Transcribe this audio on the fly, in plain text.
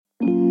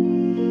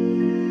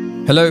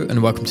Hello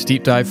and welcome to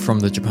Deep Dive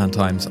from the Japan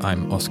Times.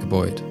 I'm Oscar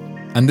Boyd.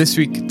 And this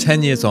week,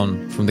 10 years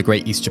on from the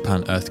Great East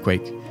Japan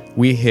Earthquake,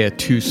 we hear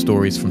two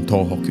stories from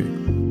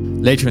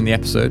Tohoku. Later in the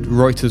episode,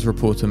 Reuters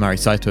reporter Mari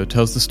Saito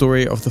tells the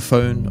story of the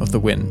Phone of the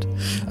Wind,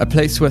 a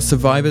place where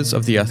survivors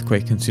of the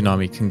earthquake and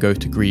tsunami can go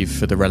to grieve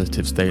for the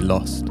relatives they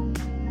lost.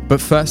 But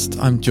first,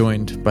 I'm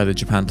joined by the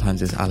Japan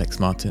Times' Alex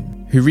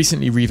Martin, who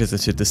recently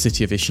revisited the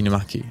city of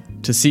Ishinomaki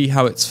to see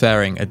how it's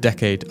faring a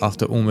decade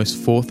after almost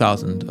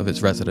 4,000 of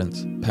its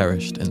residents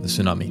perished in the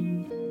tsunami.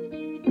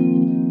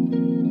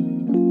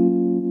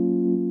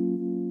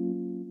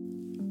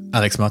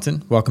 Alex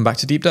Martin, welcome back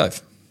to Deep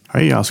Dive.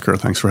 Hey Oscar,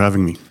 thanks for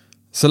having me.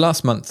 So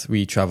last month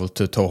we travelled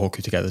to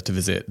Tohoku together to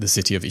visit the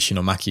city of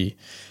Ishinomaki,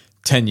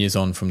 10 years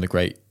on from the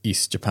Great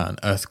East Japan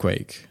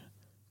Earthquake.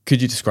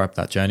 Could you describe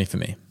that journey for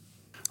me?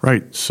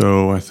 Right,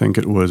 so I think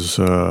it was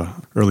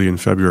early in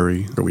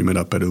February where we met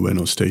up at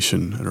Ueno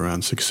Station at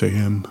around 6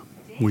 a.m.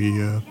 We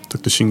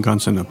took the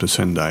Shinkansen up to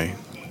Sendai,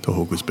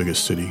 Tohoku's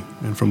biggest city,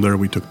 and from there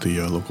we took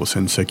the local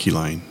Senseki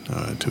line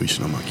to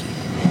Ishinomaki.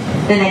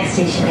 The next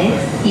station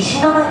is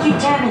Ishinomaki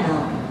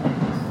Terminal.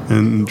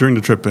 And during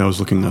the trip I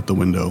was looking out the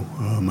window.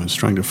 I was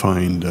trying to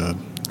find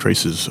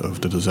traces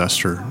of the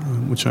disaster,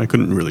 which I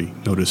couldn't really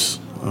notice.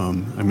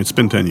 It's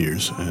been 10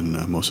 years,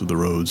 and most of the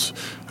roads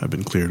have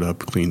been cleared up,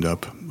 cleaned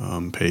up,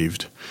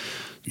 paved.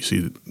 You see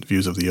the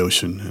views of the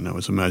ocean, and I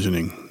was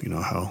imagining,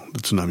 how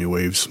the tsunami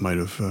waves might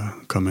have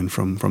come in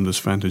from this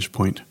vantage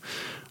point.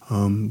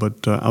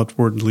 But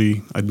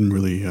outwardly, I didn't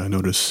really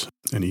notice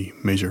any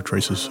major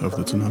traces of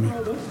the tsunami.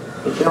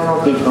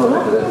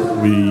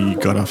 We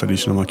got off at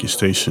Ishinomaki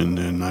Station,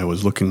 and I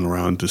was looking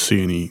around to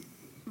see any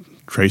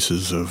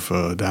traces of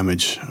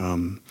damage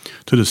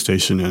to the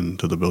station and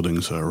to the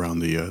buildings around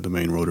the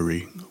main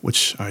rotary,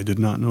 which I did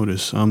not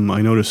notice. I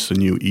noticed the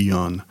new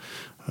Aeon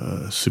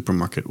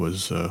supermarket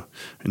was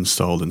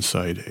installed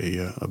inside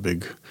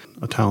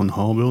a town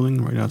hall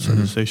building right outside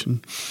the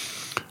station.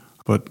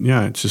 But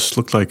yeah, it just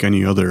looked like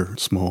any other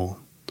small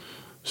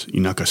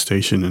inaka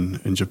station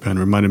in Japan.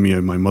 It reminded me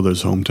of my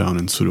mother's hometown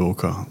in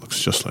Tsuruoka.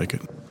 Looks just like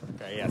it.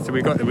 Yeah, so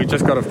we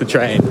just got off the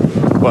train.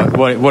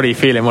 What are you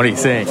feeling? What are you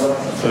seeing?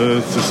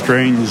 It's a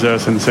strange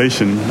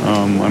sensation.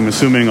 I'm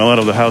assuming a lot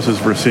of the houses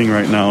we're seeing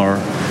right now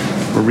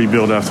were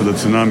rebuilt after the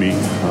tsunami.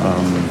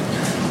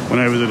 When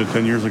I visited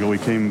 10 years ago, we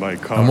came by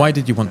car. And why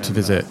did you want to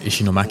visit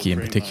Ishinomaki in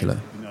particular?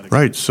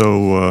 Right,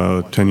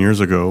 so 10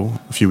 years ago,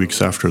 a few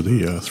weeks after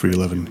the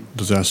 3/11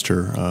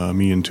 disaster,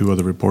 me and two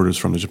other reporters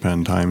from the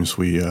Japan Times,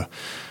 we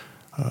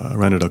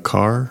rented a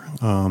car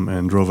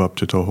and drove up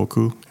to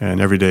Tohoku. And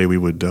every day we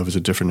would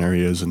visit different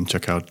areas and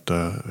check out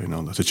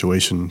the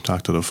situation,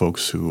 talk to the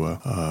folks who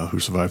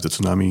survived the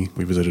tsunami.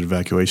 We visited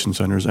evacuation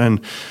centers, and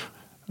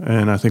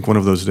I think one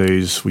of those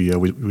days we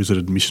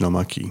visited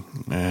Ishinomaki,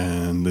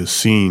 and the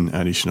scene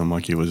at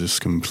Ishinomaki was just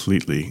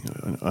completely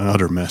an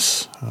utter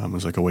mess. It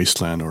was like a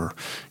wasteland, or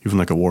even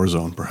like a war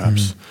zone,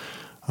 perhaps.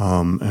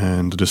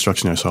 And the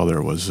destruction I saw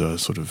there was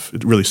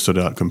it really stood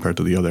out compared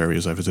to the other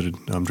areas I visited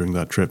during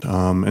that trip.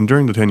 And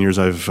during the 10 years,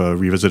 I've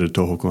revisited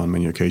Tohoku on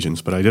many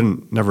occasions, but I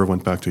never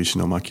went back to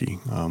Ishinomaki.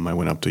 I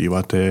went up to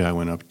Iwate, I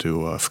went up to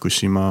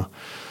Fukushima,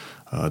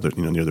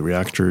 near the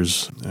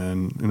reactors,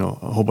 and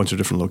a whole bunch of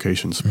different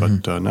locations,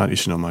 but not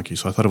Ishinomaki.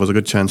 So I thought it was a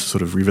good chance to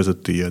sort of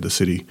revisit the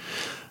city,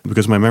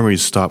 because my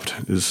memory's stopped.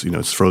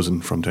 It's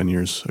frozen from 10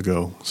 years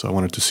ago. So I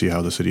wanted to see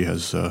how the city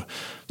has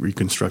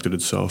reconstructed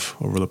itself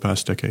over the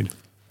past decade.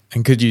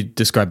 And could you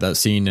describe that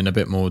scene in a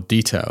bit more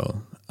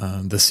detail?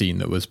 The scene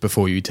that was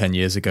before you 10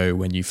 years ago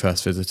when you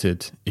first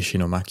visited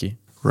Ishinomaki?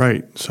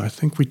 Right. So I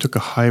think we took a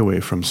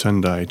highway from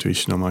Sendai to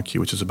Ishinomaki,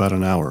 which is about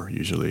an hour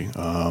usually.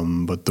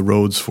 But the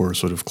roads were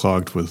sort of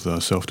clogged with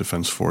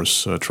self-defense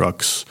force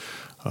trucks,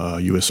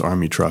 U.S.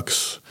 Army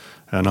trucks,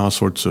 and all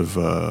sorts of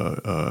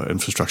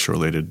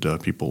infrastructure-related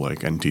people like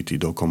NTT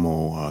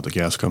Docomo, the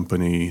gas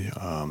company,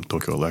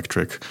 Tokyo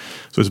Electric.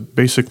 So it's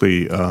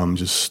basically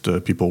just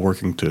people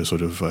working to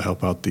sort of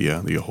help out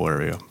the whole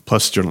area,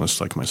 plus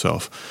journalists like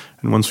myself.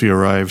 And once we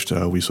arrived,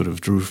 we sort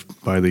of drove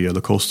by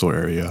the coastal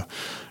area.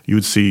 You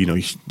would see,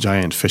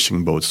 giant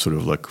fishing boats sort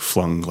of like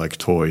flung like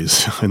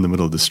toys in the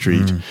middle of the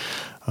street.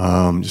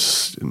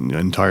 Just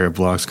entire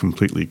blocks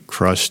completely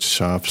crushed,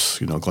 shops,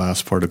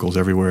 glass particles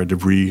everywhere,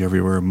 debris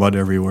everywhere, mud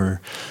everywhere.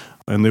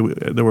 And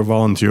there were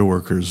volunteer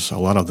workers, a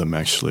lot of them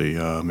actually,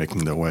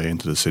 making their way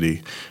into the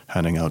city,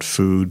 handing out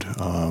food,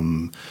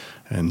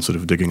 and sort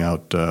of digging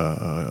out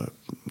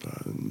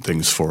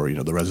things for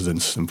the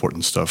residents,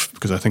 important stuff,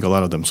 because I think a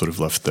lot of them sort of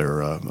left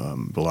their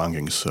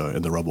belongings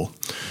in the rubble.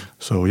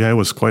 So yeah, it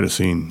was quite a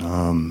scene.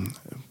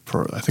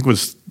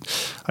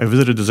 I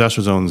visited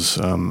disaster zones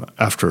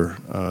after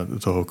the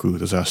Tohoku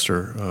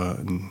disaster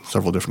in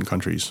several different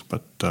countries,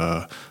 but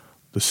the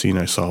scene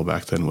I saw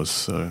back then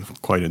was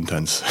quite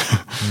intense,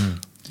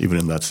 even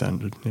in that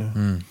standard. Yeah.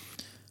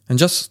 And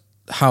just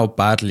how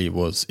badly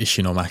was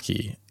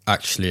Ishinomaki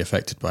actually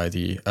affected by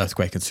the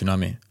earthquake and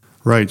tsunami?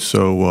 Right,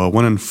 so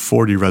 1 in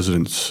 40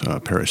 residents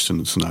perished in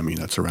the tsunami.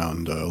 That's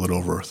around a little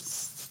over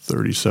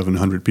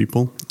 3,700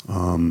 people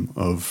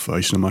of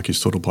Ishinomiki's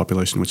total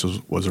population, which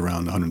was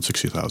around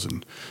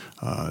 160,000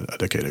 a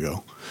decade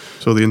ago.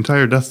 So the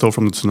entire death toll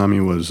from the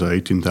tsunami was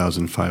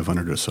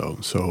 18,500 or so.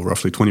 So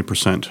roughly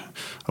 20%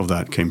 of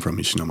that came from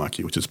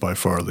Ishinomaki, which is by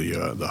far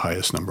the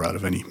highest number out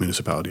of any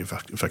municipality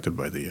affected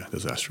by the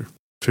disaster.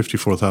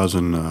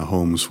 54,000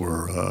 homes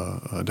were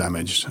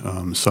damaged,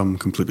 some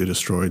completely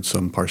destroyed,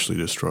 some partially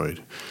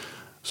destroyed.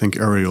 I think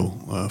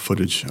aerial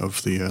footage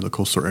of the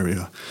coastal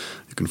area.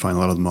 You can find a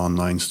lot of them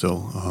online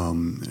still.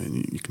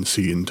 And you can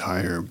see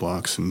entire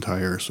blocks,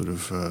 entire sort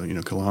of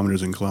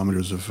kilometers and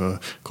kilometers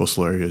of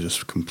coastal area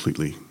just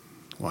completely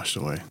washed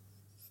away.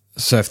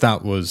 So if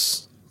that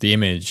was the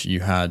image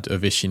you had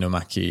of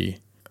Ishinomaki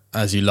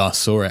as you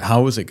last saw it,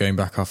 how was it going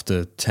back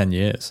after 10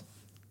 years?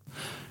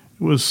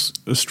 It was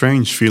a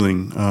strange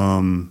feeling.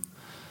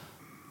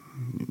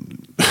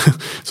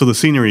 So the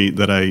scenery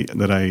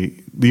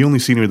the only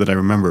scenery that I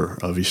remember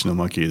of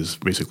Ishinomaki is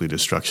basically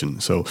destruction.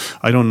 So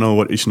I don't know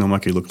what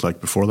Ishinomaki looked like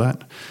before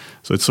that.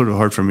 So it's sort of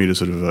hard for me to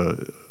sort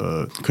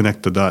of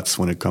connect the dots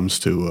when it comes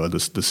to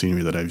the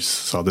scenery that I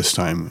saw this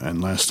time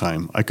and last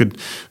time. I could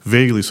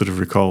vaguely sort of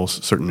recall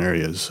certain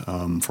areas.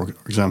 For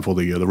example,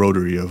 the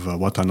rotary of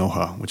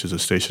Watanoha, which is a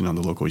station on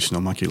the local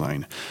Ishinomaki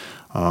line.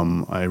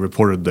 I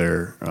reported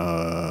there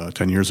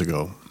 10 years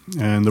ago.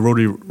 And the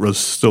rotary was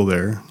still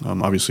there,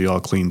 obviously all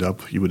cleaned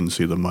up. You wouldn't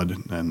see the mud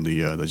and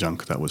the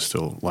junk that was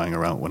still lying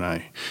around when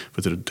I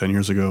visited 10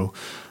 years ago.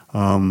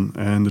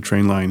 And the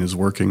train line is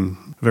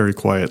working, very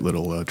quiet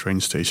little train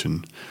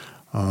station.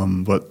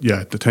 But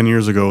yeah, 10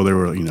 years ago, there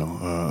were,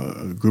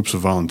 groups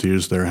of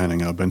volunteers there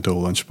handing out bento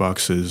lunch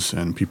boxes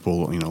and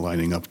people,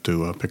 lining up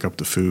to pick up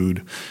the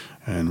food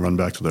and run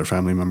back to their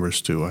family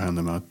members to hand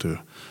them out to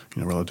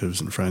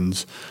relatives and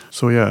friends.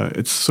 So yeah,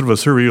 it's sort of a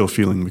surreal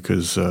feeling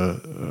because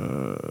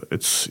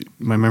it's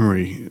my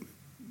memory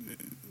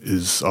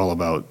is all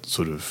about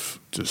sort of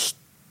just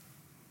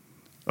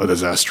a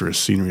disastrous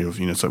scenery of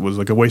it was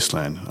like a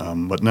wasteland.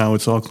 But now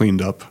it's all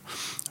cleaned up.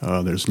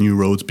 There's new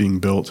roads being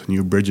built,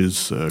 new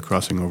bridges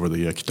crossing over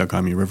the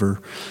Kitakami River,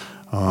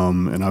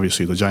 and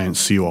obviously the giant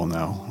seawall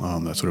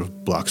now that sort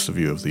of blocks the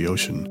view of the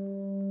ocean.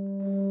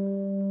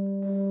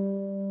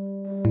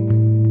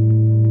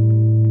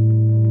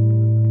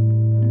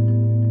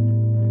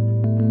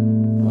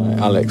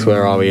 Alex,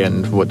 where are we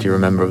and what do you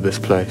remember of this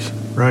place?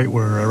 Right,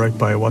 we're right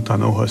by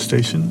Watanoha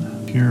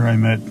Station. Here I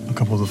met a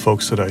couple of the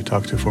folks that I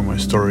talked to for my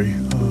story.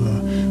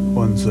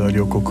 One's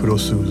Ryoko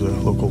Kurosu, who's a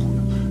local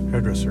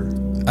hairdresser.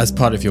 As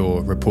part of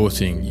your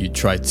reporting, you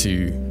tried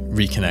to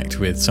reconnect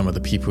with some of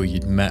the people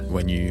you'd met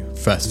when you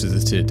first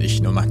visited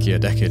Ishinomaki a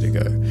decade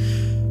ago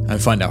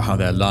and find out how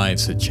their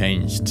lives had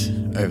changed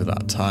over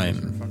that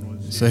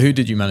time. So who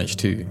did you manage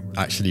to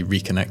actually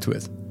reconnect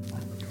with?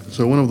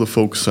 So one of the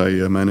folks I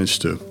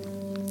managed to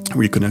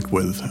reconnect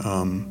with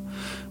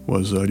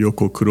was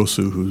Ryoko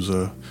Kurosu, who's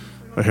a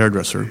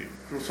hairdresser.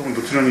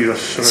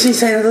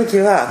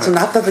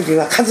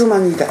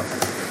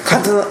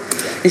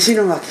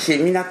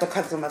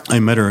 I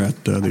met her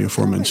at the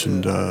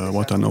aforementioned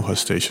Watanoha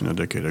station a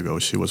decade ago.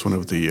 She was one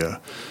of the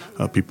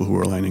people who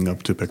were lining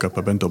up to pick up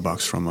a bento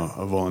box from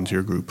a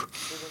volunteer group.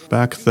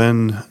 Back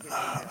then,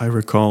 I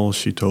recall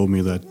she told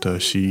me that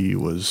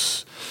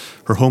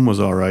her home was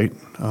all right,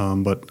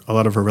 but a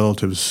lot of her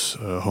relatives'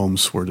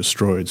 homes were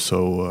destroyed.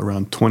 So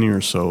around 20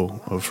 or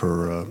so of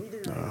her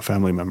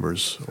family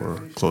members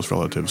or close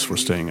relatives were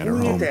staying at her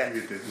home.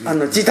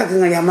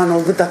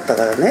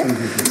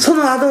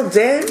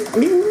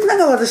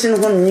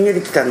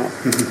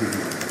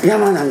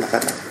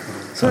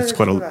 That's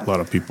quite a lot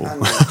of people,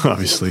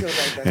 obviously.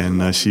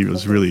 And she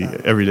was really,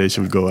 every day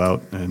she would go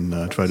out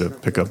and try to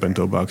pick up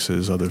bento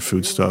boxes, other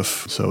food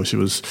stuff. So she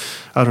was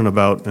out and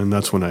about, and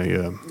that's when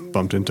I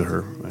bumped into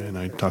her and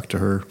I talked to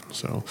her.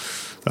 So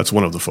that's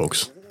one of the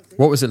folks.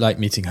 What was it like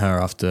meeting her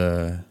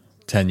after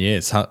 10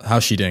 years?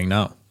 How's she doing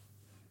now?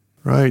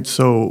 Right,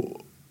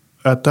 so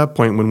at that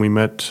point when we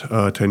met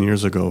 10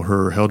 years ago,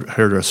 her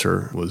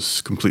hairdresser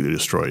was completely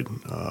destroyed.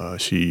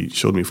 She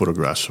showed me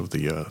photographs of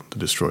the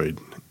destroyed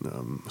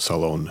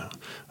salon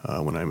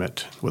when I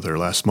met with her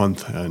last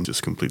month, and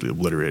just completely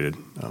obliterated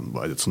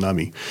by the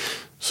tsunami.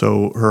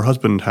 So her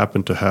husband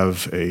happened to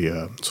have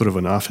a sort of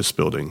an office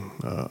building,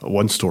 a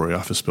one-story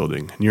office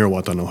building near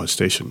Watanoha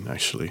Station,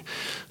 actually.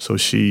 So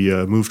she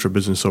moved her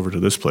business over to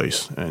this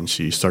place, and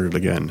she started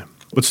again.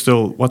 But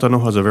still,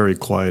 Watanoha is a very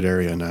quiet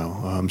area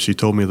now. She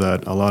told me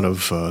that a lot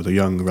of the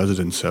young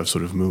residents have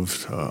sort of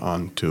moved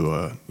on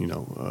to,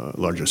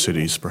 larger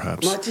cities,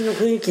 perhaps.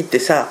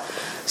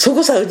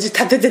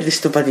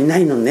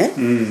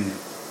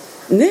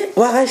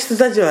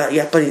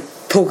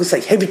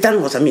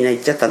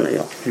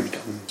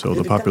 So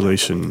the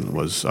population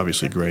was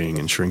obviously graying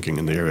and shrinking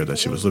in the area that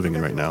she was living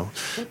in right now.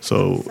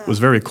 So it was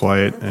very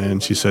quiet,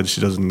 and she said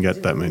she doesn't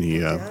get that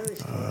many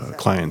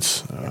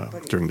clients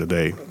during the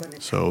day.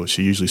 So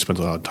she usually spends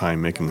a lot of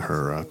time making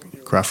her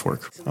craft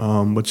work.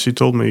 But she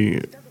told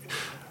me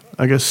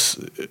I guess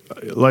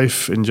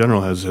life in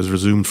general has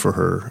resumed for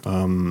her.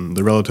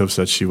 The relatives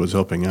that she was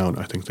helping out,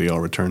 I think they all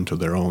returned to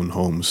their own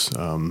homes.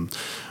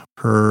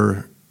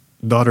 Her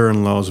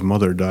daughter-in-law's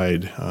mother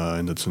died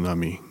in the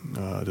tsunami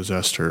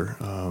disaster.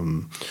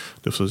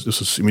 This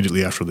was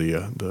immediately after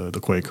the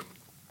quake.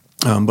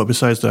 But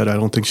besides that, I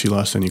don't think she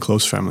lost any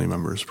close family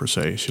members per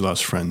se. She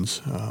lost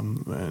friends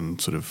and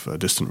sort of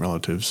distant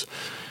relatives.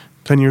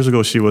 10 years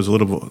ago, she was in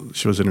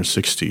her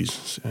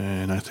 60s,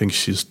 and I think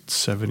she's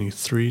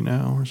 73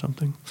 now or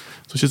something.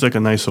 So she's like a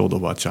nice old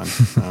obachan,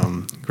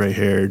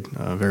 gray-haired,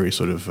 very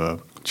sort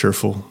of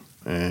cheerful.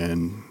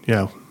 And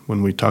yeah,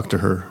 when we talked to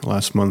her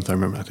last month,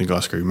 I think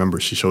Oscar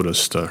remembers, she showed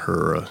us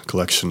her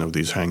collection of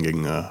these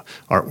hanging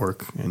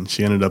artwork, and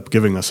she ended up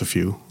giving us a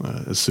few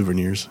as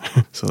souvenirs.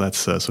 So that's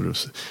sort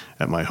of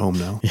at my home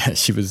now. Yeah,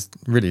 she was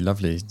really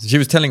lovely. She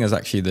was telling us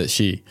actually that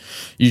she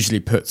usually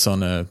puts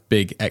on a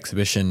big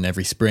exhibition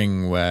every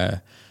spring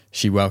where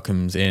she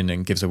welcomes in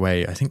and gives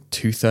away, I think,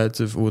 2/3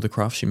 of all the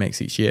crafts she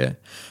makes each year.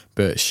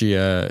 But she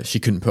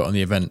couldn't put on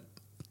the event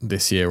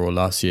this year or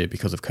last year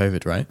because of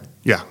COVID, right?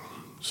 Yeah.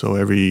 So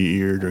every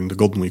year during the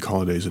Golden Week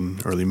holidays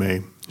in early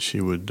May, she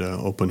would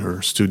open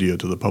her studio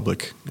to the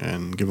public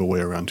and give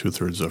away around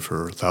 2/3 of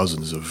her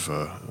thousands of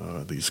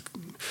these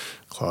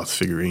cloth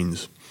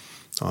figurines.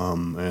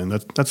 And I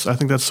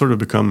think that's sort of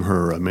become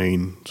her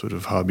main sort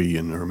of hobby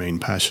and her main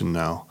passion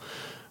now.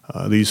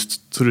 These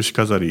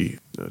tsurushikazari,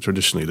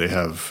 traditionally, they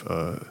have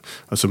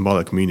a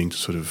symbolic meaning to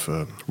sort of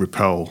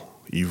repel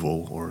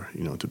evil or,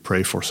 to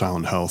pray for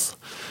sound health.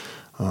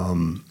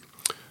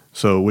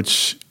 So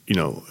which,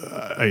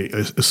 I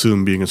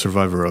assume being a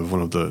survivor of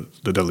one of the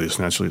deadliest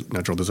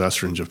natural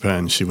disaster in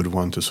Japan, she would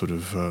want to sort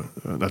of,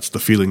 that's the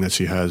feeling that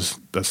she has,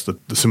 that's the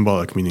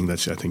symbolic meaning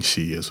that I think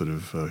she sort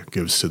of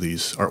gives to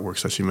these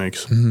artworks that she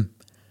makes. Mm-hmm.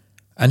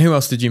 And who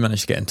else did you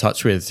manage to get in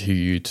touch with who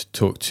you'd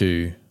talked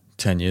to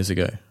 10 years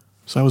ago?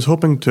 So I was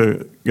hoping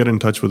to get in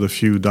touch with a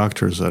few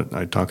doctors that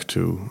I talked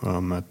to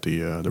at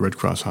the Red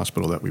Cross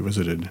hospital that we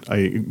visited.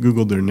 I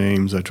Googled their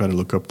names, I tried to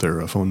look up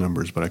their phone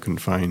numbers, but I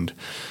couldn't find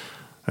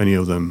any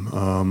of them.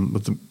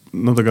 But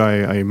another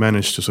guy I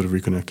managed to sort of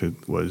reconnect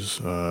with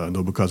was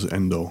Nobukazu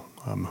Endo,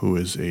 who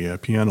is a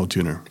piano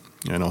tuner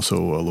and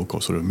also a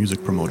local sort of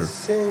music promoter.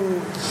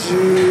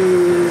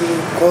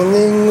 2015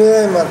年ぐ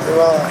らいまで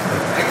は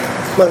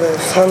まだ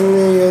3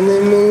年4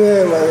年目ぐ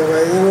らいまで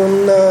はいろ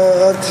んなア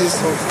ーティ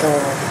ストの方が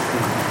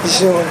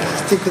石巻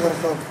来てくだ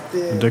さっ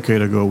て。 A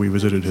decade ago, we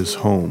visited his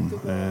home,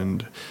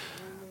 and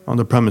on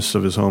the premise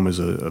of his home is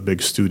a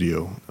big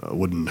studio, a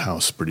wooden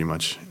house pretty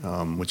much,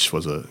 which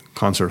was a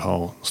concert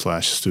hall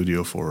 /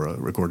 studio for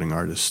recording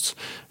artists.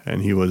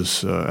 And he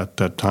was at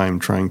that time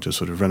trying to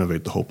sort of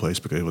renovate the whole place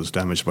because it was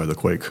damaged by the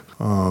quake.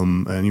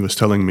 And he was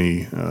telling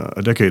me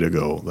a decade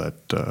ago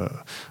that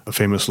a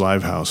famous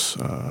live house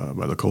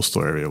by the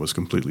coastal area was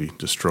completely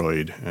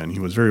destroyed. And he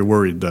was very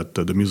worried that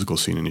the musical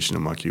scene in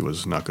Ishinomaki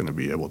was not going to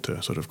be able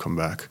to sort of come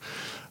back.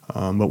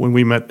 But when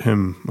we met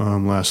him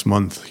last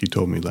month, he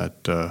told me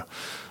that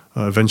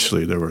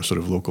eventually there were sort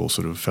of local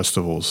sort of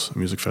festivals,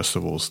 music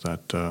festivals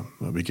that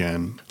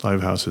began.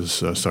 Live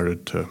houses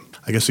started to,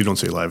 I guess you don't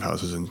say live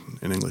houses in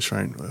English,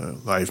 right?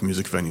 Live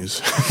music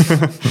venues.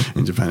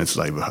 In Japan it's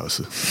live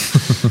houses.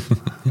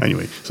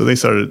 Anyway, so they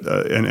started,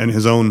 and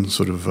his own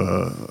sort of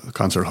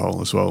concert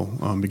hall as well,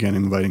 began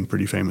inviting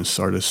pretty famous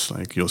artists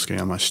like Yosuke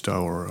Yamashita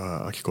or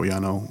Akiko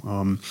Yano.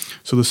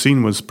 So the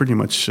scene was pretty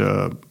much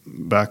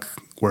back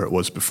where it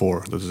was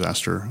before the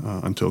disaster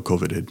until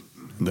COVID hit.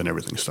 And then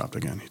everything stopped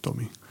again, he told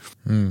me.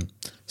 Mm.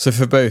 So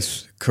for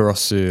both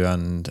Kurosu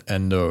and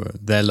Endo,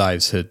 their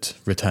lives had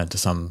returned to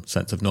some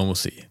sense of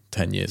normalcy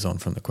 10 years on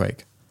from the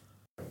quake.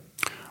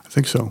 I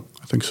think so.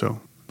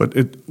 But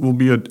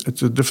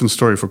it's a different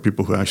story for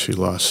people who actually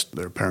lost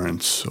their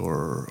parents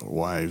or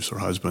wives or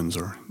husbands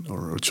or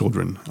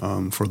children.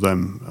 For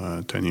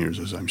them, 10 years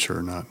is, I'm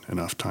sure, not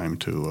enough time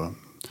to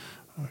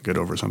get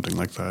over something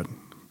like that.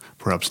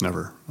 Perhaps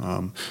never.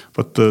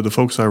 But the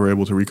folks I were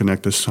able to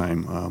reconnect this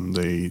time,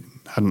 they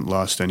hadn't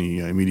lost any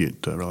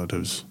immediate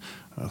relatives,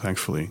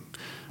 thankfully.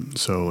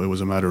 So it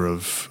was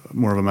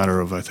more of a matter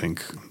of, I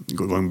think,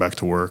 going back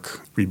to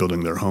work,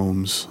 rebuilding their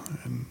homes,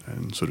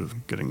 and sort of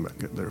get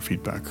their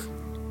feet back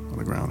on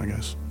the ground, I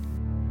guess.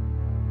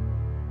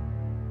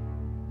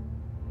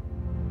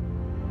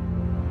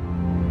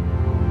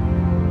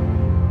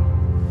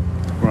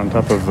 We're on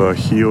top of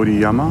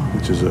Hiyoriyama,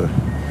 which is a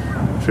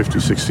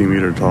 50-60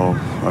 meter tall,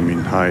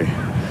 high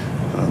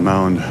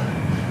mound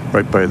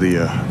right by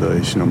the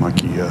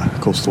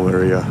Ishinomaki coastal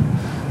area.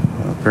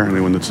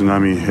 Apparently when the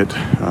tsunami hit,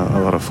 a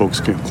lot of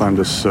folks climbed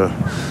this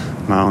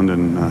mound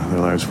and their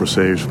lives were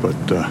saved, but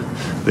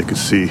they could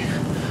see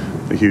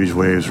the huge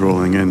waves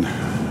rolling in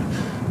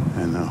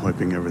and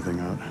wiping everything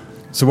out.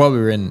 So while we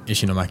were in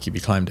Ishinomaki, we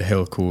climbed a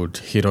hill called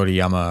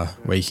Hiroriyama,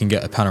 where you can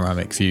get a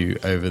panoramic view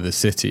over the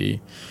city.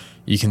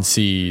 You can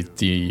see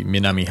the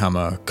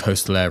Minamihama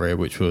coastal area,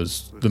 which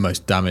was the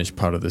most damaged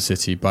part of the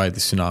city by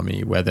the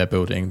tsunami, where they're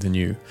building the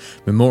new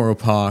memorial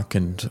park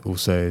and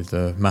also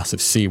the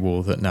massive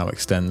seawall that now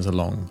extends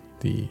along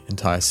the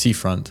entire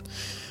seafront.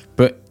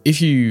 But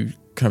if you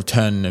kind of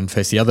turn and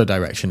face the other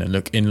direction and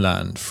look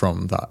inland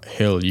from that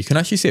hill, you can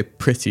actually see a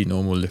pretty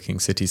normal looking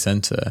city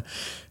centre.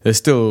 There's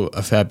still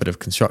a fair bit of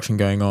construction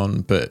going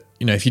on, but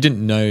if you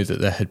didn't know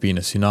that there had been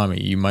a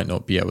tsunami, you might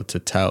not be able to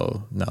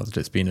tell now that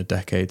it's been a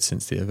decade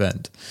since the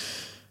event.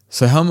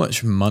 So how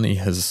much money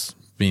has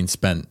been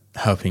spent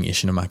helping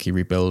Ishinomaki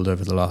rebuild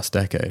over the last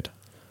decade?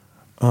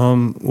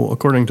 Well,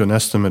 according to an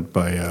estimate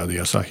by the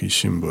Asahi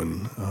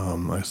Shimbun,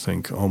 I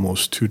think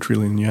almost 2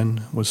 trillion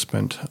yen was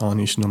spent on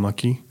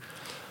Ishinomaki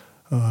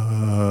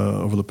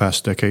over the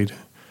past decade.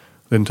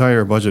 The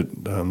entire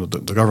budget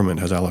the government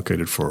has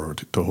allocated for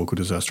Tohoku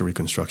disaster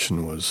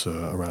reconstruction was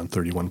around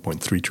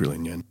 31.3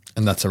 trillion yen.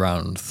 And that's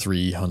around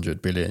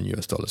 $300 billion,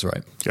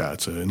 right? Yeah,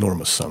 it's an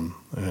enormous sum.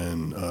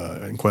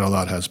 And quite a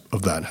lot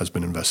of that has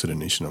been invested in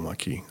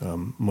Ishinomaki,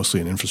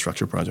 mostly in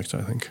infrastructure projects,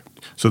 I think.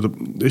 So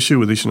the issue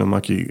with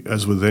Ishinomaki,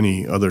 as with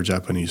any other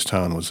Japanese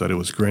town, was that it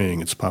was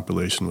graying, its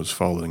population was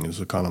falling, its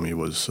economy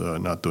was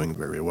not doing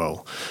very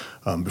well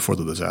before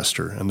the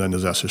disaster. And then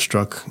disaster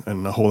struck,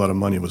 and a whole lot of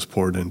money was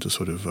poured in to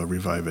sort of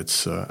revive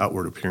its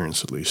outward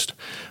appearance, at least.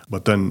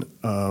 But then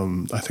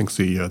I think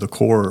the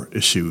core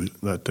issue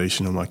that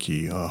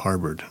Ishinomaki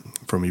harbored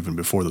from even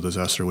before the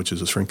disaster, which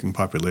is a shrinking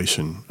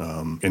population,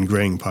 and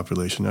graying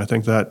population, I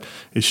think that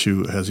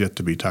issue has yet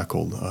to be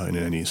tackled in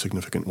any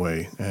significant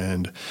way.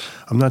 And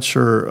I'm not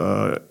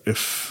sure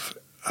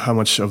how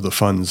much of the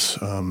funds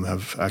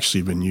have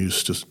actually been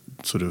used to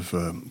sort of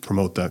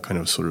promote that kind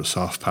of sort of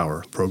soft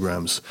power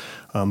programs.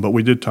 But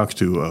we did talk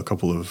to a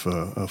couple of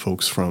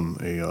folks from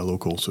a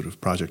local sort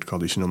of project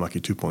called Ishinomaki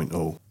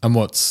 2.0. And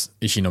what's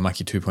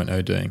Ishinomaki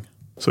 2.0 doing?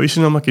 So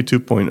Ishinomaki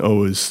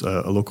 2.0 is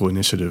a local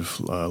initiative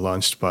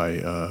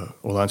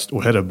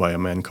headed by a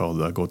man called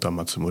Gota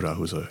Matsumura,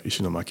 who's a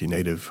Ishinomaki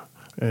native,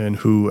 and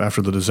who,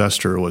 after the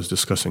disaster, was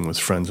discussing with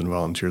friends and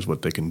volunteers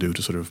what they can do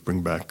to sort of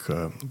bring back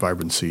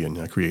vibrancy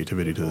and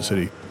creativity to the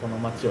city.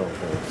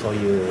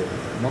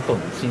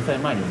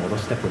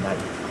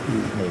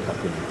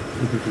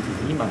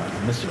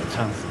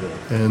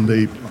 And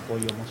they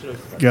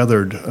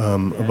gathered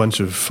a bunch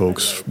of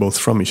folks, both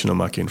from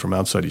Ishinomaki and from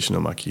outside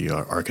Ishinomaki,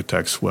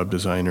 architects, web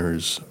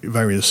designers,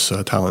 various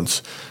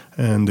talents,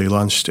 and they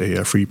launched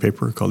a free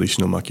paper called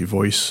Ishinomaki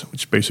Voice,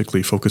 which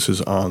basically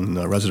focuses on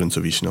residents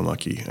of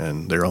Ishinomaki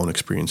and their own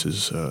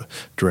experiences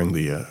during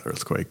the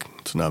earthquake,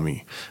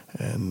 tsunami.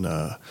 And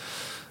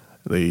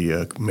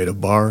they made a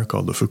bar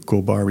called the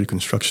Fukko Bar,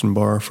 Reconstruction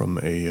Bar, from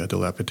a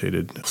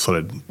dilapidated,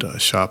 flooded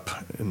shop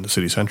in the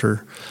city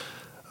center.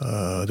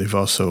 They've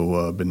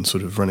also been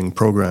sort of running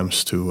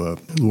programs to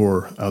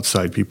lure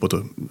outside people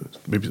to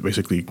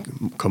basically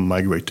come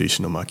migrate to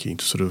Ishinomaki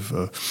to sort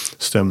of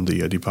stem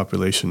the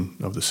depopulation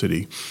of the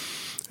city.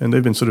 And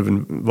they've been sort of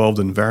involved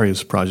in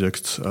various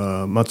projects.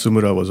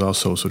 Matsumura was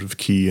also sort of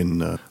key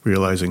in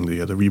realizing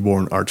the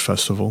Reborn Art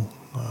Festival,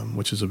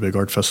 which is a big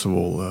art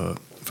festival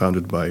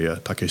founded by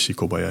Takeshi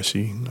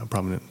Kobayashi, a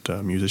prominent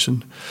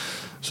musician.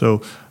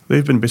 So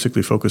they've been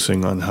basically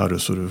focusing on how to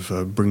sort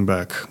of bring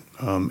back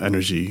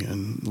energy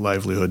and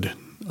livelihood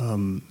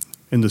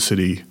in the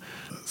city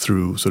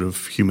through sort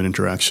of human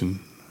interaction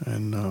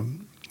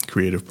and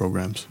creative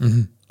programs.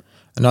 Mm-hmm.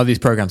 And are these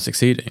programs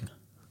succeeding?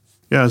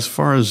 Yeah, as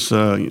far as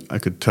I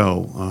could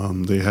tell,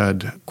 they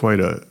had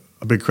quite a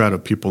big crowd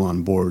of people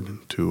on board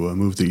to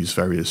move these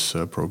various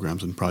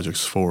programs and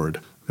projects forward.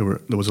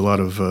 There was a lot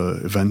of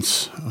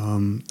events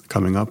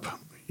coming up,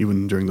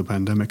 even during the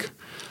pandemic.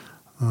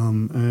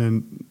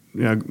 And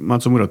yeah,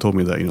 Matsumura told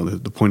me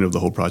that the point of the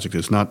whole project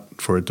is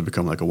not for it to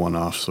become like a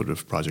one-off sort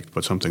of project,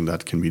 but something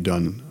that can be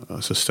done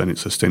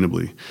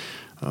sustainably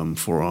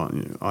for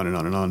on and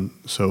on and on,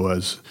 so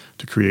as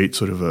to create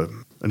sort of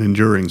an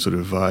enduring sort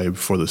of vibe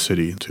for the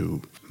city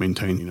to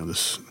maintain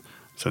this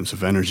sense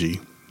of energy,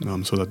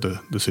 so that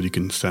the city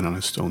can stand on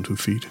its own 2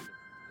 feet.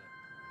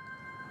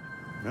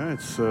 Yeah,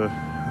 it's.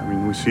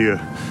 We see a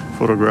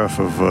photograph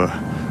of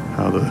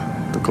how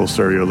the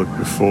coastal area looked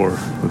before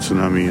the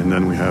tsunami, and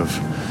then we have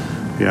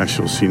the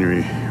actual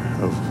scenery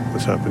of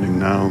what's happening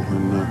now,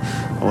 and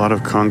a lot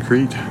of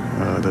concrete.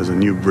 There's a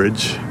new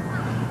bridge,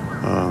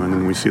 and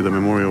then we see the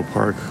Memorial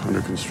Park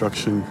under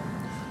construction.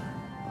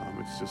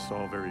 It's just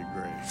all very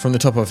gray. From the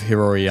top of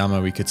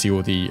Hiroriyama, we could see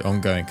all the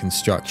ongoing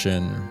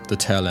construction, the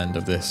tail end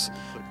of this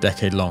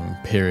decade-long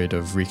period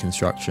of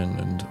reconstruction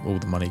and all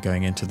the money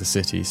going into the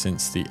city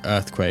since the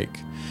earthquake.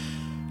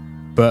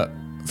 But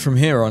from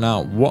here on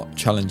out, what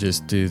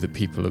challenges do the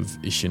people of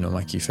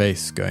Ishinomaki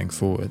face going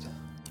forward?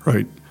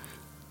 Right.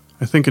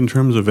 I think in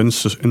terms of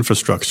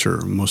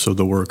infrastructure, most of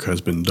the work has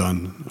been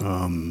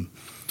done.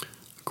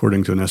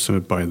 According to an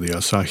estimate by the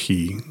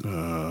Asahi,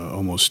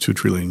 almost 2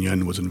 trillion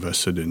yen was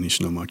invested in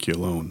Ishinomaki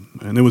alone.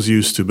 And it was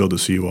used to build the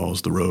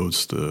seawalls, the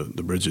roads,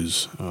 the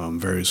bridges,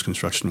 various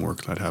construction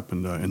work that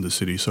happened in the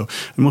city. So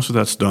most of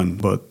that's done,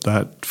 but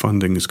that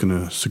funding is going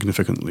to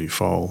significantly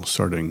fall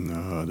starting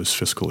this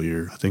fiscal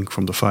year. I think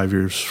from the 5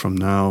 years from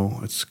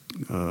now,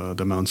 the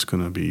amount's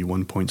going to be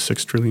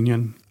 1.6 trillion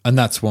yen. And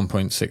that's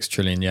 1.6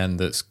 trillion yen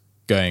that's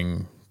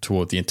going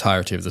toward the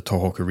entirety of the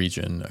Tohoku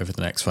region over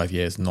the next 5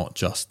 years, not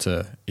just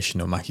to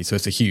Ishinomaki. So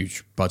it's a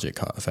huge budget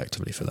cut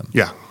effectively for them.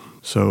 Yeah.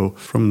 So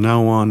from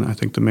now on, I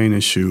think the main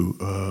issue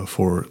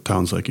for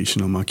towns like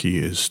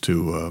Ishinomaki is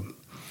to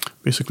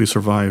basically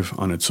survive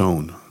on its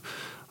own.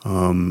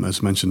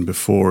 As mentioned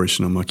before,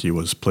 Ishinomaki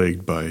was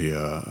plagued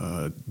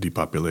by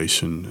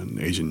depopulation and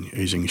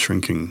aging,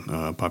 shrinking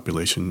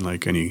population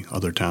like any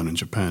other town in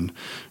Japan.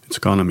 Its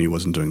economy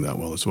wasn't doing that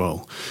well as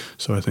well.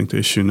 So I think the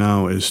issue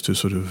now is to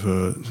sort of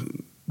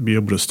be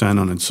able to stand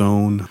on its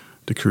own,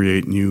 to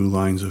create new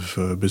lines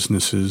of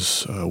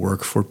businesses,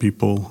 work for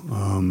people.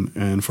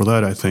 And for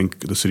that, I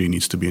think the city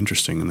needs to be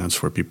interesting. And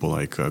that's where people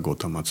like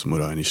Gota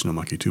Matsumura and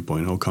Ishinomaki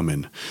 2.0 come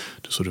in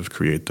to sort of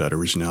create that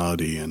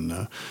originality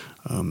and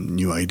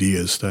new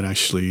ideas that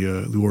actually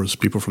lures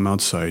people from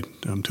outside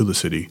to the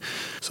city.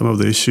 Some of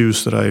the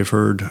issues that I've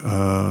heard,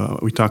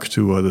 we talked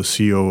to the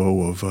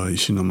COO of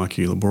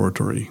Ishinomaki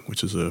Laboratory,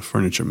 which is a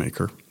furniture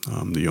maker.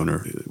 The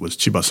owner was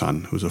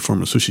Chiba-san, who's a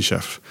former sushi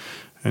chef.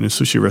 And his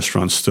sushi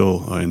restaurant's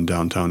still in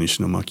downtown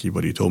Ishinomaki,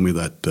 but he told me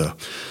that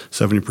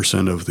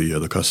 70% of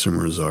the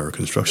customers are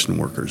construction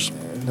workers.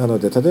 なの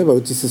で例えば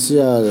うち寿司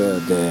屋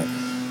で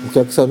お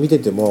客さん見て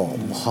ても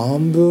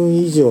半分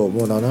以上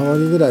もう7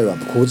割ぐらいは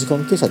工事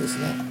関係者です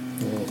ね。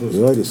い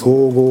わゆる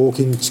総合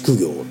建築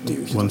業って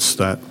いう人。Once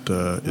that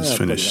is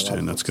finished,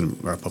 and that's going to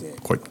wrap up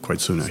quite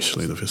soon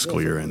actually, the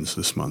fiscal year ends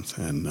this month,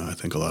 and I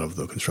think a lot of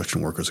the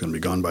construction workers are going to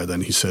be gone by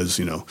then. He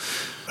says,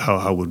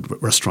 how would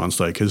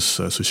restaurants like his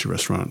sushi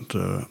restaurant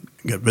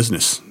get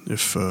business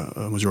if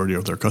a majority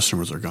of their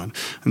customers are gone?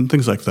 And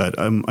things like that.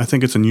 I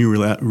think it's a new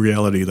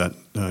reality that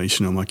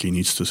Ishinomaki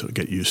needs to sort of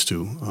get used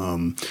to.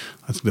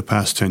 I think the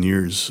past 10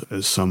 years,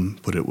 as some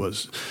put it,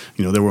 was,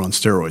 they were on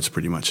steroids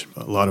pretty much.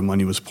 A lot of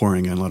money was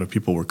pouring in, a lot of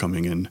people were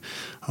coming in,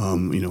 a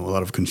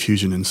lot of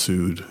confusion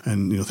ensued,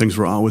 and things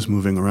were always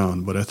moving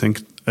around. But I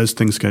think as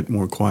things get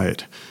more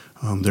quiet,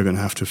 they're going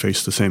to have to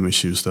face the same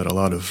issues that a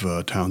lot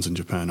of towns in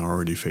Japan are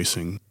already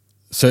facing.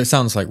 So it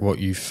sounds like what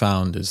you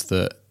found is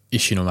that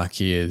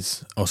Ishinomaki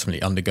is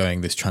ultimately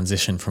undergoing this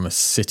transition from a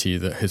city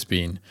that has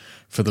been,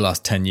 for the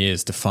last 10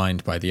 years,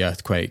 defined by the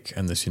earthquake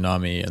and the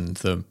tsunami and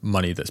the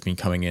money that's been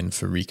coming in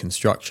for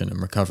reconstruction and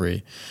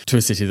recovery, to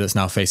a city that's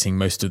now facing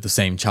most of the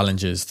same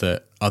challenges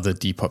that other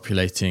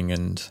depopulating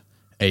and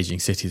aging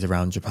cities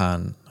around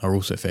Japan are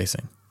also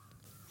facing.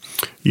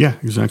 Yeah,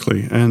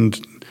 exactly.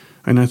 And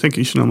I think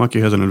Ishinomaki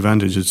has an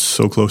advantage. It's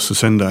so close to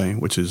Sendai,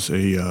 which is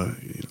a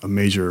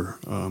major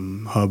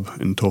hub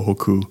in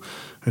Tohoku.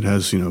 It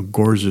has,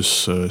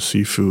 gorgeous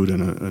seafood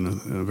and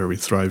a very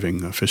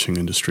thriving fishing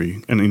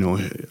industry, and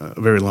a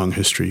very long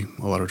history,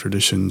 a lot of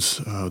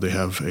traditions. They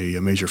have a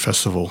major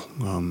festival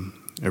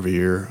every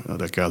year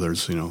that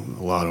gathers, a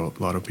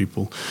lot of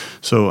people.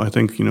 So I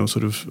think,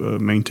 sort of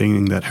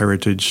maintaining that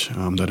heritage,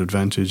 that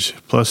advantage,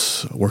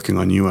 plus working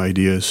on new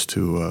ideas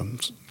to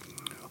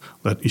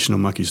let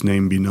Ishinomaki's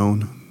name be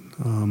known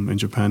in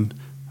Japan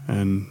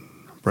and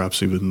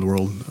perhaps even in the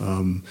world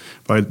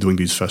by doing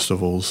these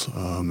festivals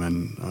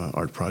and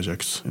art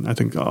projects. And I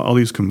think all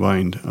these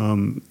combined,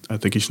 I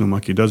think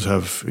Ishinomaki does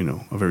have,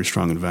 a very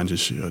strong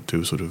advantage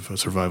to sort of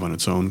survive on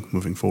its own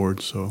moving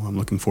forward. So I'm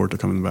looking forward to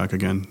coming back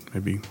again,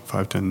 maybe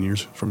 5-10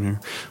 years from here,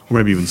 or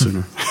maybe even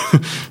sooner,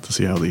 to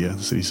see how the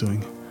city's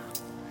doing.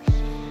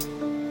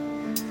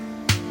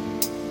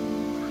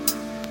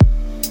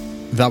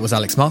 That was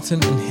Alex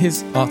Martin, and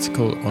his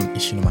article on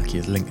Ishinomaki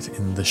is linked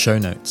in the show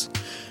notes.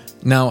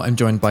 Now I'm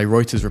joined by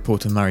Reuters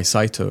reporter Mari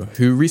Saito,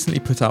 who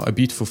recently put out a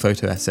beautiful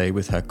photo essay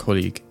with her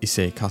colleague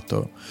Issei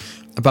Kato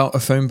about a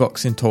phone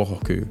box in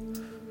Tohoku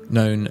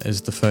known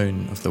as the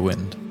Phone of the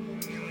Wind.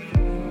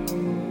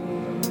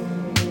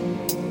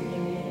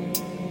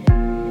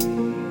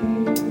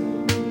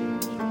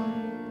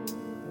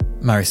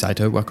 Mari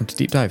Saito, welcome to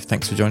Deep Dive.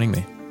 Thanks for joining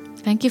me.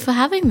 Thank you for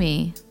having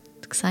me.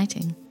 It's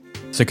exciting.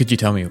 So could you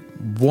tell me,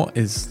 what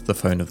is the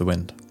Phone of the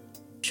Wind?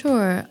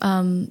 Sure.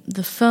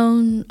 The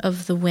Phone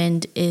of the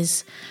Wind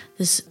is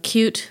this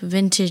cute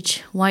vintage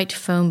white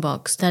phone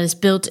box that is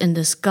built in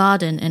this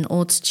garden in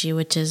Otsuchi,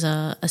 which is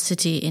a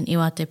city in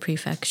Iwate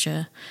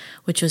Prefecture,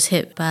 which was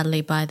hit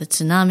badly by the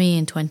tsunami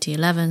in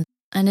 2011.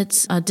 And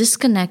it's a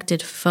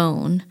disconnected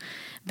phone,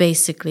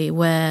 basically,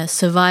 where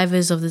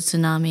survivors of the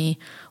tsunami,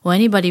 or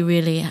anybody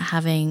really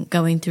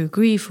going through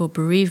grief or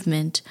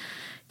bereavement,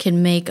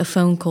 can make a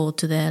phone call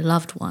to their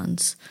loved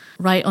ones.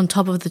 Right on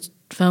top of the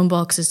phone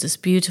box is this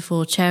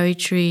beautiful cherry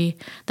tree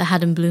that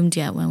hadn't bloomed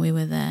yet when we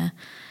were there.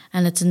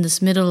 And it's in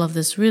this middle of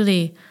this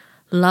really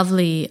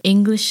lovely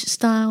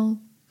English-style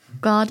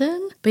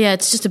garden. But yeah,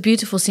 it's just a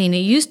beautiful scene. It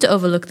used to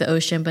overlook the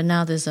ocean, but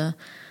now there's a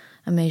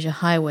major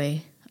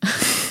highway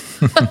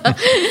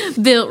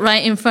built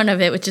right in front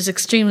of it, which is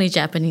extremely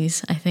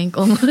Japanese, I think,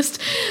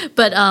 almost.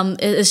 But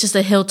it's just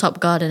a hilltop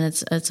garden.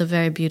 It's a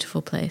very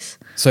beautiful place.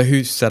 So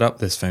who set up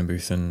this phone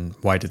booth and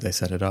why did they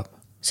set it up?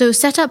 So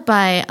set up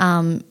by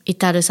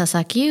Itaru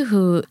Sasaki,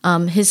 who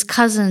his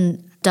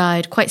cousin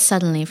died quite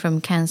suddenly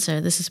from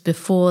cancer. This is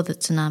before the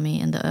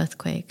tsunami and the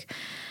earthquake.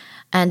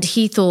 And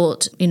he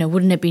thought,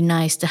 wouldn't it be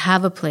nice to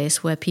have a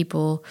place where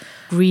people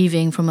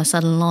grieving from a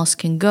sudden loss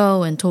can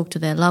go and talk to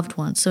their loved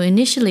ones? So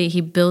initially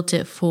he built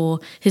it for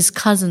his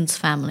cousin's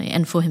family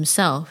and for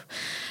himself.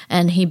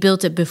 And he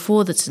built it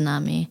before the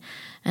tsunami.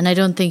 And I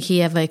don't think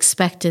he ever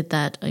expected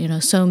that,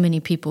 so many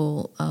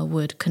people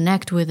would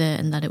connect with it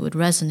and that it would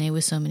resonate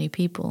with so many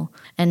people.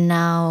 And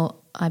now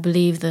I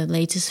believe the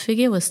latest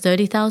figure was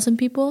 30,000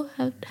 people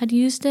had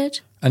used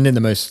it. And in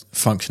the most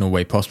functional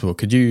way possible,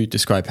 could you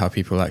describe how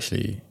people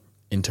actually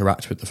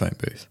interact with the phone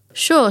booth?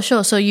 Sure.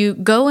 So you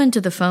go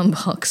into the phone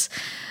box.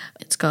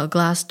 It's got a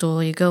glass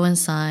door. You go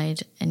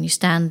inside and you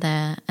stand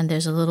there and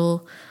there's a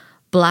little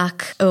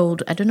black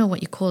old, I don't know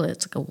what you call it.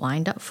 It's like a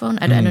wind-up phone.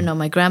 I don't know.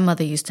 My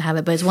grandmother used to have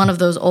it, but it's one of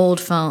those old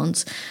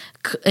phones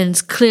and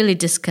it's clearly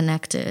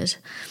disconnected.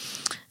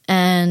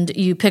 And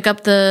you pick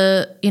up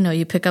the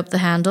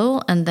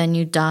handle and then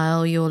you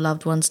dial your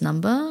loved one's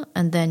number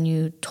and then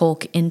you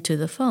talk into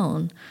the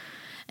phone.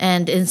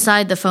 And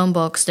inside the phone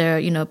box, there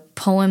are,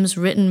 poems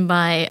written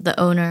by the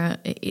owner,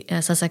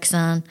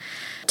 Sasaki-san,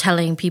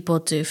 telling people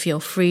to feel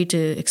free to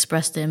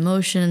express their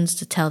emotions,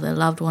 to tell their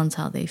loved ones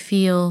how they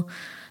feel,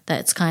 that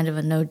it's kind of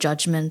a no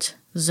judgment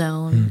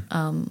zone,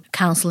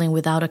 counseling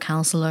without a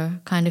counselor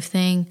kind of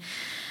thing.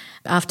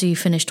 After you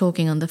finish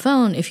talking on the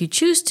phone, if you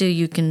choose to,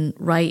 you can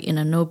write in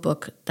a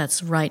notebook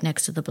that's right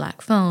next to the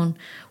black phone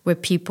where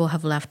people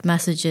have left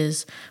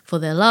messages for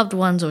their loved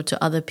ones or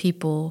to other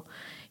people,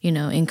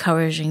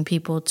 encouraging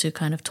people to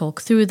kind of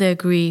talk through their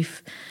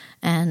grief.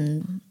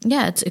 And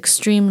yeah, it's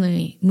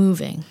extremely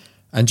moving.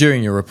 And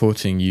during your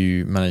reporting,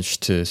 you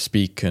managed to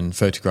speak and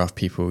photograph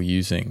people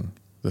using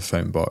the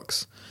phone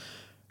box.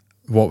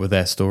 What were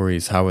their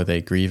stories? How were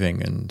they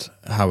grieving? And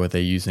how were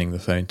they using the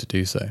phone to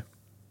do so?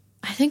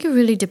 I think it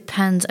really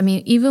depends. I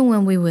mean, even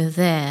when we were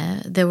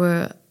there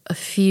were a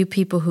few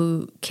people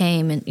who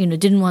came and,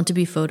 didn't want to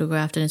be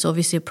photographed. And it's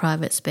obviously a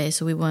private space,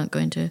 so we weren't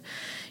going to,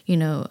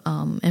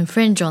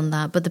 infringe on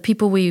that. But the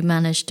people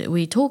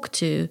we talked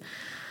to,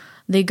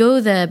 they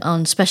go there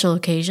on special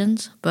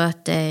occasions,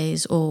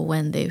 birthdays, or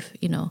when they've,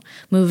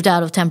 moved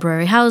out of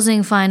temporary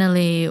housing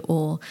finally,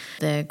 or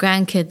their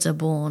grandkids are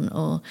born,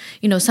 or,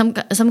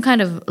 some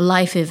kind of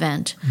life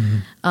event.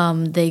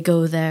 Mm-hmm. They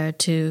go there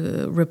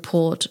to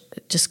report,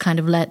 just kind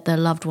of let their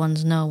loved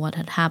ones know what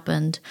had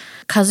happened.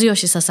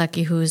 Kazuyoshi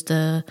Sasaki, who is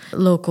the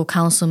local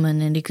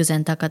councilman in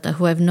Rikuzen Takata,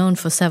 who I've known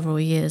for several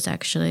years,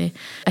 actually,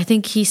 I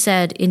think he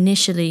said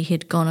initially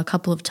he'd gone a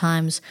couple of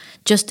times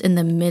just in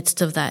the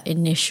midst of that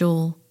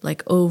initial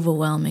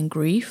overwhelming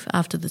grief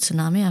after the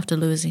tsunami, after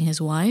losing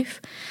his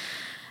wife.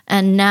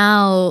 And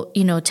now,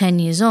 10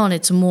 years on,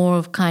 it's more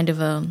of kind of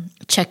a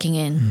checking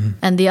in. Mm-hmm.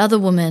 And the other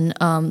woman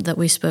that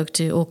we spoke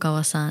to,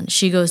 Okawa-san,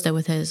 she goes there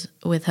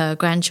with her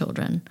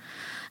grandchildren.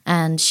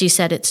 And she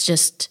said it's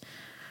just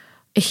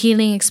a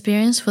healing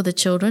experience for the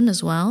children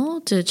as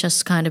well, to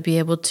just kind of be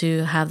able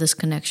to have this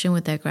connection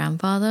with their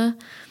grandfather.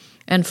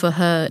 And for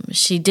her,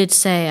 she did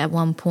say at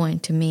one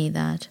point to me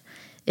that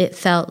it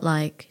felt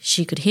like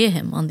she could hear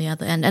him on the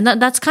other end. And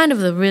that's kind of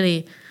the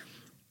really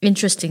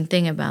interesting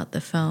thing about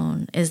the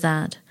phone, is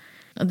that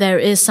there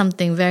is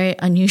something very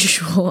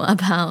unusual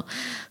about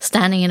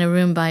standing in a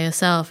room by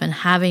yourself and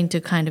having to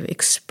kind of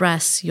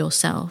express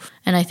yourself.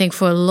 And I think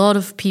for a lot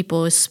of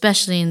people,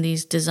 especially in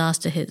these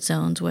disaster hit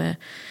zones where,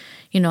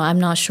 I'm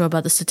not sure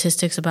about the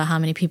statistics about how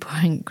many people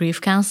are in grief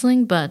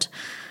counseling, but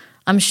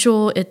I'm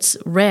sure it's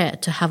rare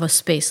to have a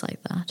space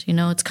like that.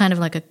 It's kind of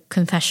like a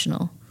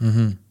confessional.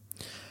 Mm-hmm.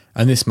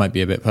 And this might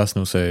be a bit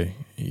personal, so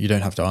you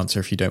don't have to answer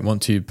if you don't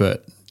want to,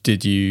 but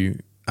did you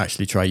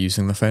actually try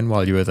using the phone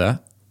while you were there?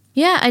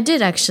 Yeah, I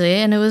did actually.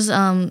 And it was,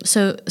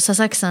 so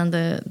Sasaki-san,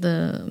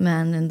 the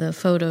man in the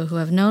photo who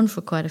I've known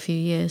for quite a few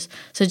years,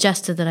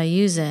 suggested that I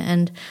use it.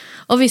 And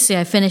obviously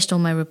I finished all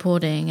my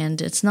reporting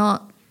and it's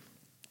not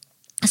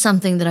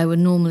something that I would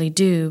normally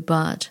do,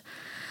 but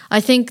I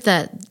think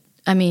that,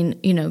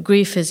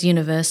 grief is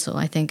universal.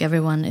 I think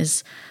everyone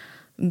is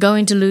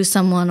going to lose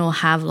someone or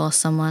have lost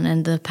someone,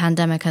 and the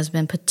pandemic has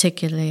been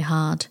particularly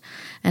hard.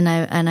 And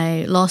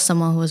I lost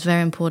someone who was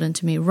very important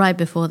to me right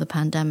before the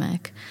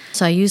pandemic.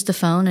 So I used the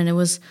phone, and it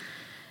was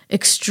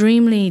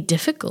extremely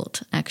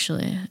difficult,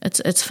 actually.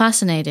 It's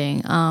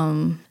fascinating.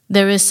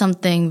 There is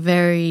something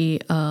very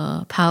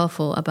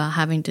powerful about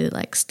having to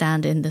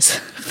stand in this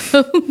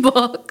phone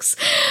box.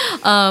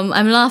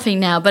 I'm laughing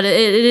now, but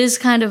it is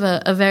kind of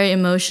a very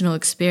emotional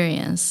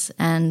experience.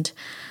 And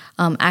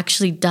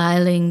actually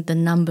dialing the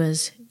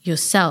numbers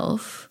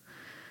yourself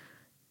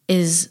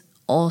is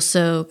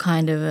also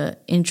kind of an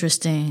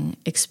interesting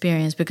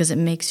experience, because it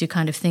makes you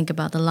kind of think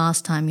about the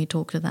last time you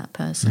talked to that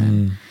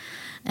person.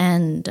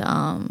 And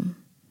I'm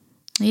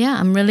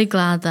really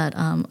glad that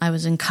I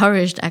was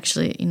encouraged,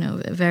 actually,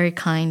 very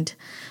kind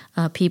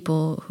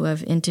people who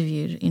have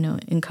interviewed,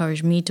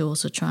 encouraged me to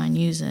also try and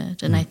use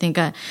it. And I think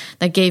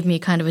that gave me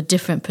kind of a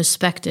different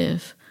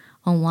perspective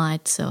on why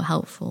it's so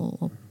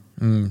helpful.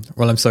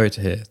 Well, I'm sorry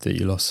to hear that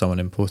you lost someone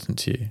important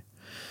to you.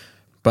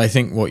 But I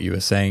think what you were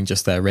saying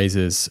just there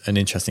raises an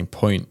interesting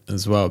point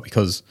as well,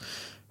 because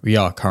we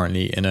are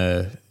currently in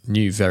a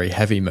new, very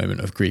heavy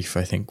moment of grief,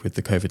 I think, with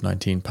the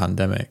COVID-19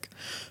 pandemic.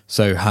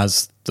 So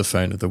has the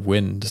Phone of the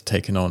Wind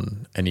taken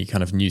on any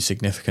kind of new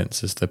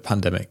significance as the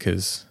pandemic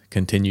has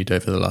continued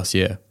over the last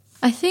year?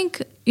 I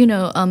think,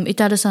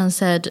 Itaru-san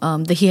said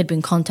that he had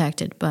been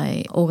contacted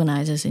by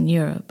organizers in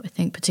Europe, I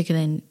think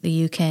particularly in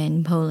the UK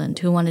and Poland,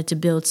 who wanted to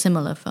build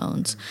similar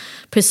phones,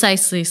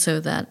 precisely so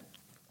that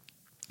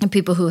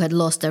people who had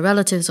lost their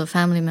relatives or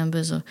family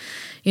members or,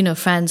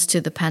 friends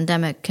to the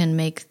pandemic can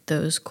make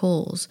those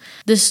calls.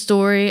 This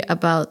story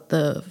about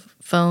the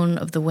Phone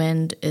of the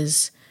Wind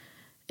it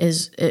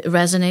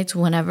resonates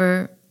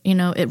whenever,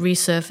 it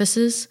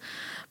resurfaces.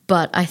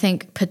 But I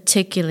think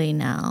particularly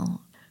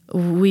now,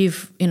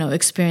 we've,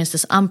 experienced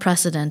this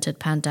unprecedented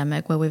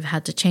pandemic where we've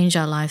had to change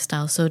our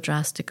lifestyle so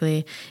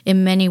drastically.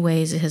 In many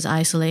ways, it has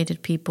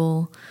isolated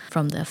people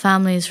from their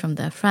families, from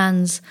their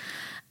friends,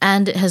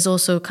 and it has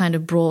also kind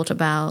of brought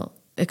about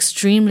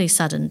extremely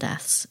sudden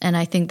deaths. And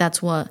I think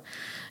that's what,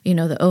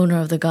 the owner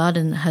of the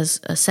garden has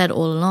said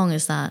all along,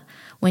 is that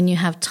when you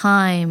have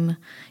time,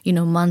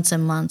 months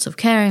and months of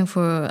caring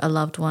for a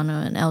loved one or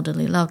an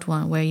elderly loved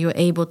one, where you're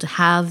able to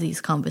have these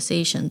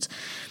conversations,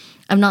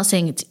 I'm not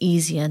saying it's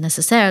easier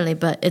necessarily,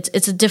 but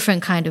it's a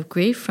different kind of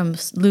grief from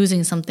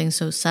losing something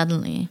so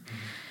suddenly.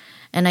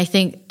 And I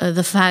think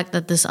the fact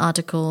that this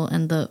article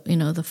and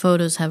the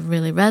photos have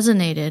really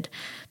resonated,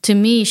 to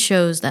me,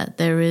 shows that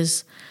there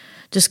is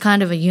just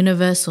kind of a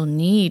universal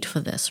need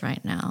for this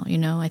right now.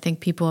 I think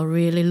people are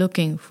really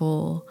looking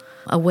for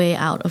a way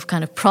out of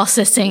kind of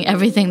processing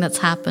everything that's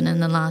happened in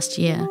the last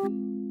year.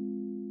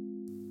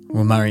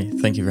 Well, Mari,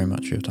 thank you very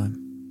much for your time.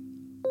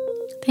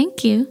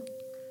 Thank you.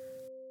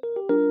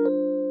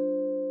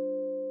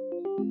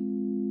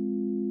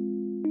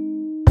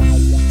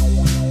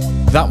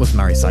 That was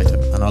Mari Saito,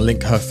 and I'll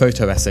link her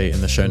photo essay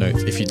in the show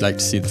notes if you'd like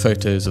to see the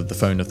photos of the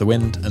Phone of the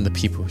Wind and the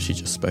people she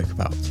just spoke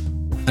about.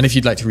 And if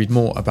you'd like to read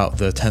more about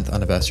the 10th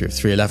anniversary of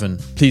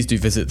 3/11, please do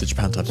visit the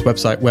Japan Times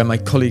website, where my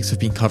colleagues have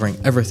been covering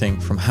everything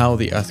from how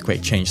the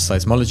earthquake changed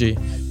seismology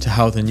to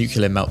how the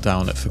nuclear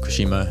meltdown at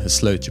Fukushima has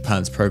slowed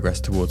Japan's progress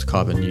towards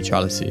carbon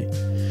neutrality.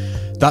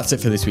 That's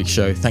it for this week's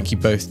show. Thank you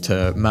both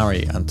to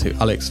Mari and to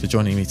Alex for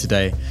joining me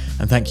today,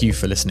 and thank you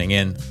for listening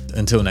in.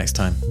 Until next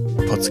time,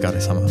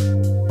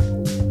 Potsukare-sama.